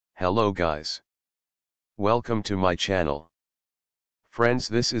Hello guys. Welcome to my channel. Friends,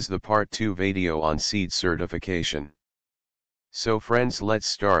 this is the part 2 video on seed certification. So friends, let's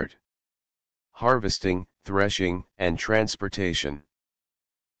start. Harvesting, threshing, and transportation.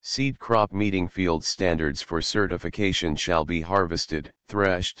 Seed crop meeting field standards for certification shall be harvested,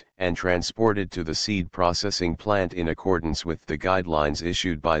 threshed, and transported to the seed processing plant in accordance with the guidelines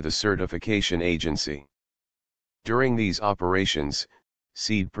issued by the certification agency. During these operations,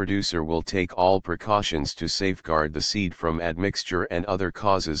 seed producer will take all precautions to safeguard the seed from admixture and other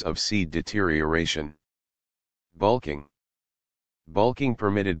causes of seed deterioration. Bulking. Bulking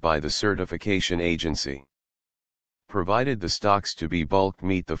permitted by the certification agency. Provided the stocks to be bulked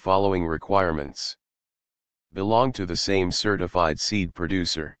meet the following requirements. Belong to the same certified seed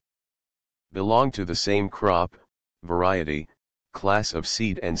producer. Belong to the same crop, variety, class of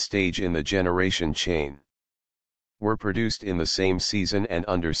seed and stage in the generation chain. Were produced in the same season and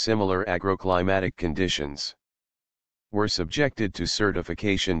under similar agroclimatic conditions. Were subjected to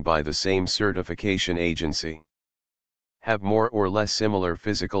certification by the same certification agency. Have more or less similar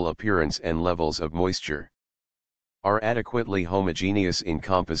physical appearance and levels of moisture. Are adequately homogeneous in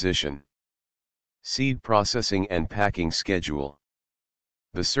composition. Seed processing and packing schedule.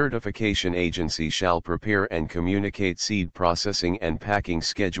 The certification agency shall prepare and communicate seed processing and packing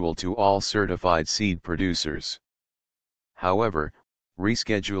schedule to all certified seed producers. However,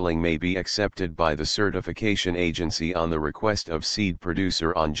 rescheduling may be accepted by the certification agency on the request of seed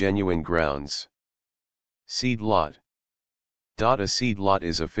producer on genuine grounds. Seed lot. A seed lot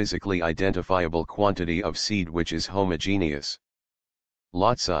is a physically identifiable quantity of seed which is homogeneous.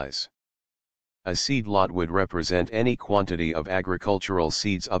 Lot size. A seed lot would represent any quantity of agricultural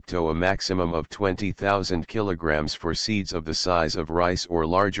seeds up to a maximum of 20,000 kilograms for seeds of the size of rice or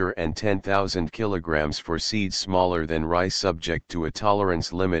larger and 10,000 kilograms for seeds smaller than rice, subject to a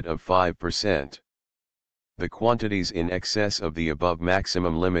tolerance limit of 5%. The quantities in excess of the above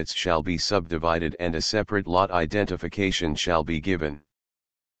maximum limits shall be subdivided and a separate lot identification shall be given.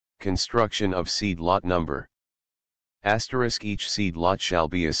 Construction of seed lot number. Each seed lot shall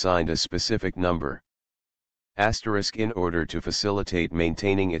be assigned a specific number. In order to facilitate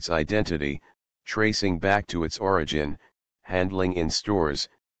maintaining its identity, tracing back to its origin, handling in stores,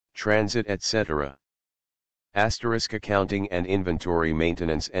 transit, etc. Accounting and inventory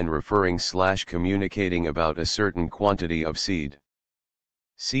maintenance and referring/communicating about a certain quantity of seed.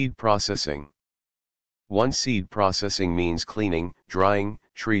 Seed processing. Seed processing means cleaning, drying,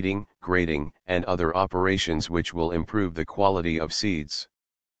 treating, grading, and other operations which will improve the quality of seeds.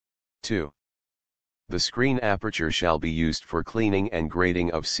 2. The screen aperture shall be used for cleaning and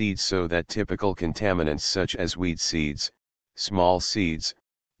grading of seeds so that typical contaminants such as weed seeds, small seeds,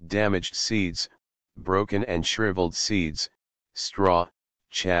 damaged seeds, broken and shriveled seeds, straw,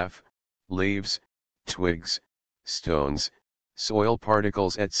 chaff, leaves, twigs, stones, soil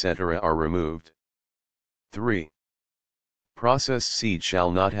particles, etc. are removed. 3. Processed seed shall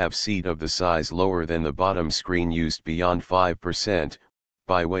not have seed of the size lower than the bottom screen used beyond 5%,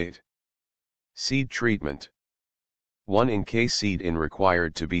 by weight. Seed treatment. 1. In case seed is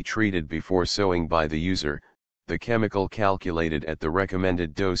required to be treated before sowing by the user, the chemical calculated at the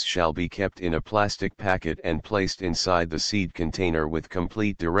recommended dose shall be kept in a plastic packet and placed inside the seed container with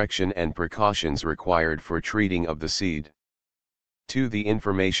complete direction and precautions required for treating of the seed. 2. The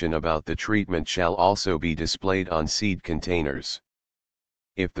information about the treatment shall also be displayed on seed containers.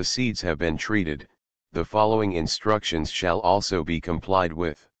 If the seeds have been treated, the following instructions shall also be complied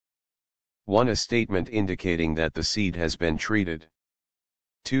with. 1. A statement indicating that the seed has been treated.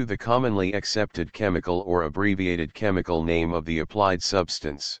 2. The commonly accepted chemical or abbreviated chemical name of the applied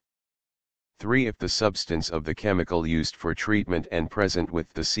substance. 3. If the substance of the chemical used for treatment and present with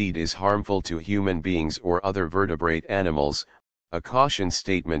the seed is harmful to human beings or other vertebrate animals, a caution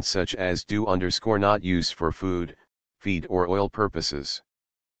statement such as do_not use for food, feed or oil purposes.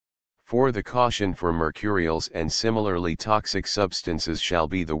 4. The caution for mercurials and similarly toxic substances shall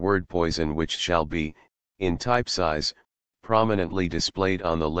be the word poison, which shall be, in type size, prominently displayed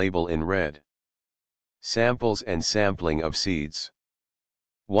on the label in red. Samples and sampling of seeds.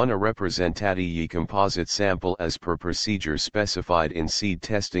 1. A representative composite sample as per procedure specified in seed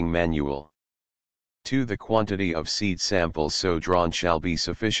testing manual. 2. The quantity of seed samples so drawn shall be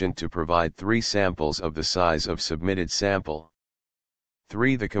sufficient to provide 3 samples of the size of submitted sample.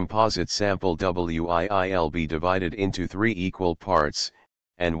 3. The composite sample will be divided into 3 equal parts,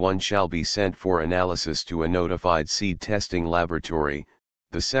 and 1 shall be sent for analysis to a notified seed testing laboratory,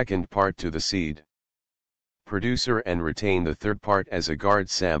 the second part to the seed producer, and retain the third part as a guard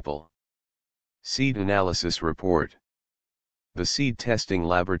sample. Seed analysis report. The seed testing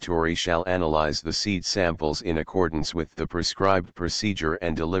laboratory shall analyze the seed samples in accordance with the prescribed procedure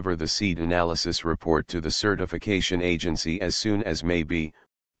and deliver the seed analysis report to the certification agency as soon as may be,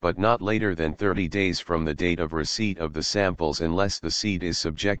 but not later than 30 days from the date of receipt of the samples unless the seed is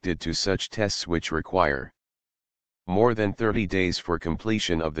subjected to such tests which require more than 30 days for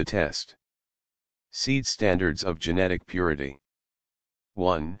completion of the test. Seed standards of genetic purity.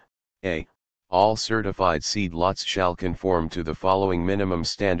 1a. All certified seed lots shall conform to the following minimum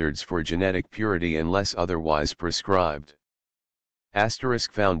standards for genetic purity unless otherwise prescribed.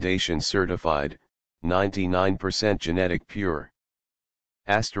 Foundation certified, 99% genetic pure.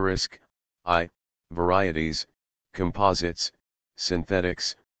 I. Varieties, composites,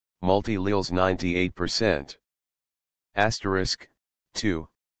 synthetics, multi-alleles 98%. 2.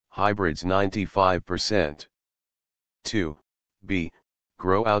 Hybrids 95%. 2b.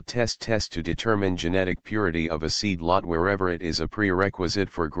 Grow-out test to determine genetic purity of a seed lot wherever it is a prerequisite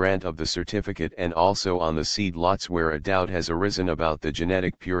for grant of the certificate and also on the seed lots where a doubt has arisen about the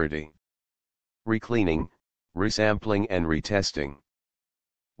genetic purity. Recleaning, resampling and retesting.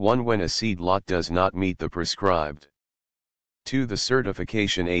 1. When a seed lot does not meet the prescribed. 2. The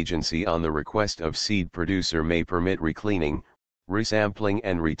certification agency on the request of seed producer may permit recleaning, resampling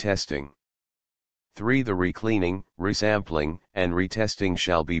and retesting. 3. The recleaning, resampling, and retesting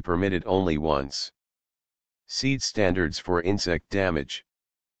shall be permitted only once. Seed standards for insect damage.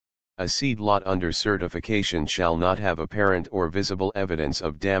 A seed lot under certification shall not have apparent or visible evidence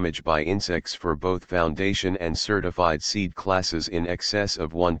of damage by insects for both foundation and certified seed classes in excess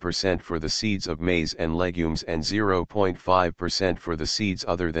of 1% for the seeds of maize and legumes and 0.5% for the seeds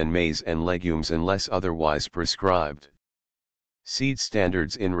other than maize and legumes unless otherwise prescribed. Seed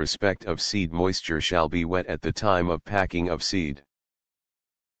standards in respect of seed moisture shall be wet at the time of packing of seed.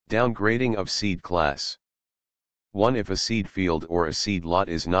 Downgrading of seed class. 1. If a seed field or a seed lot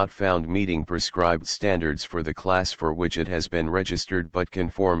is not found meeting prescribed standards for the class for which it has been registered but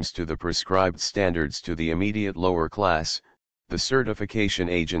conforms to the prescribed standards to the immediate lower class, the certification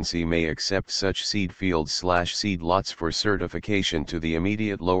agency may accept such seed fields/seed lots for certification to the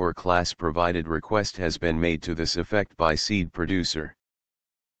immediate lower class provided request has been made to this effect by seed producer.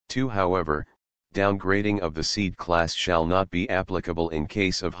 2. However, downgrading of the seed class shall not be applicable in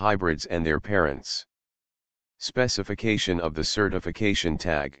case of hybrids and their parents. Specification of the certification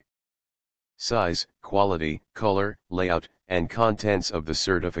tag. Size, quality, color, layout, and contents of the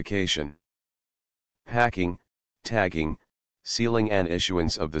certification. Packing, tagging, sealing and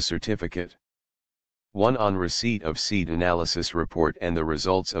issuance of the certificate. 1. On receipt of seed analysis report and the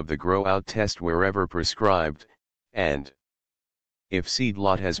results of the grow-out test wherever prescribed, and if seed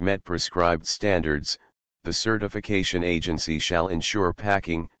lot has met prescribed standards, the certification agency shall ensure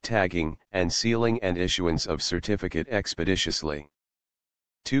packing, tagging, and sealing and issuance of certificate expeditiously.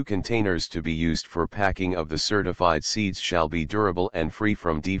 2. Containers to be used for packing of the certified seeds shall be durable and free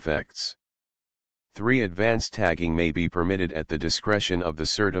from defects. 3. Advanced tagging may be permitted at the discretion of the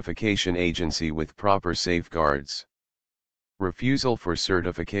certification agency with proper safeguards. Refusal for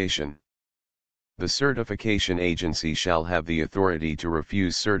certification. The certification agency shall have the authority to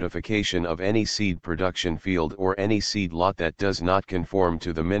refuse certification of any seed production field or any seed lot that does not conform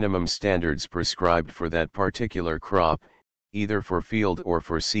to the minimum standards prescribed for that particular crop, either for field or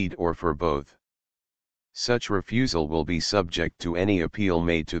for seed or for both. Such refusal will be subject to any appeal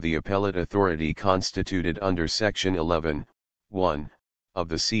made to the appellate authority constituted under Section 11(1) of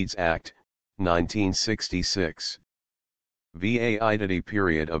the Seeds Act, 1966. Validity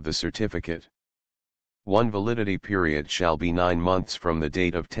period of the certificate. 1. Validity period shall be 9 months from the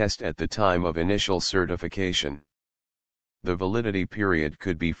date of test at the time of initial certification. The validity period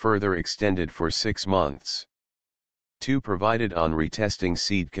could be further extended for 6 months. 2. Provided on retesting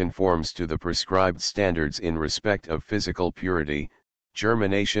seed conforms to the prescribed standards in respect of physical purity,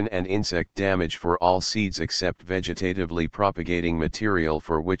 germination and insect damage for all seeds except vegetatively propagating material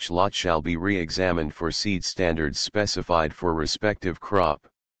for which lot shall be re-examined for seed standards specified for respective crop.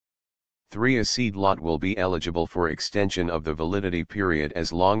 3. A seed lot will be eligible for extension of the validity period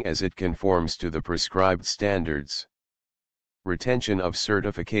as long as it conforms to the prescribed standards. Retention of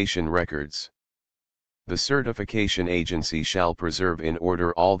certification records. The certification agency shall preserve in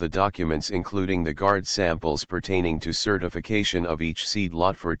order all the documents including the guard samples pertaining to certification of each seed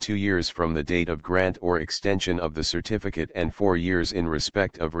lot for 2 years from the date of grant or extension of the certificate and 4 years in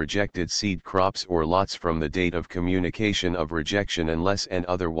respect of rejected seed crops or lots from the date of communication of rejection unless and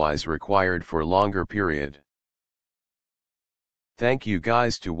otherwise required for longer period. Thank you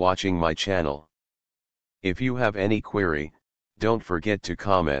guys to watching my channel. If you have any query, don't forget to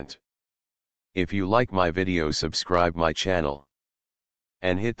comment. If you like my video, subscribe my channel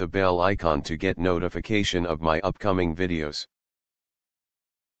and hit the bell icon to get notification of my upcoming videos.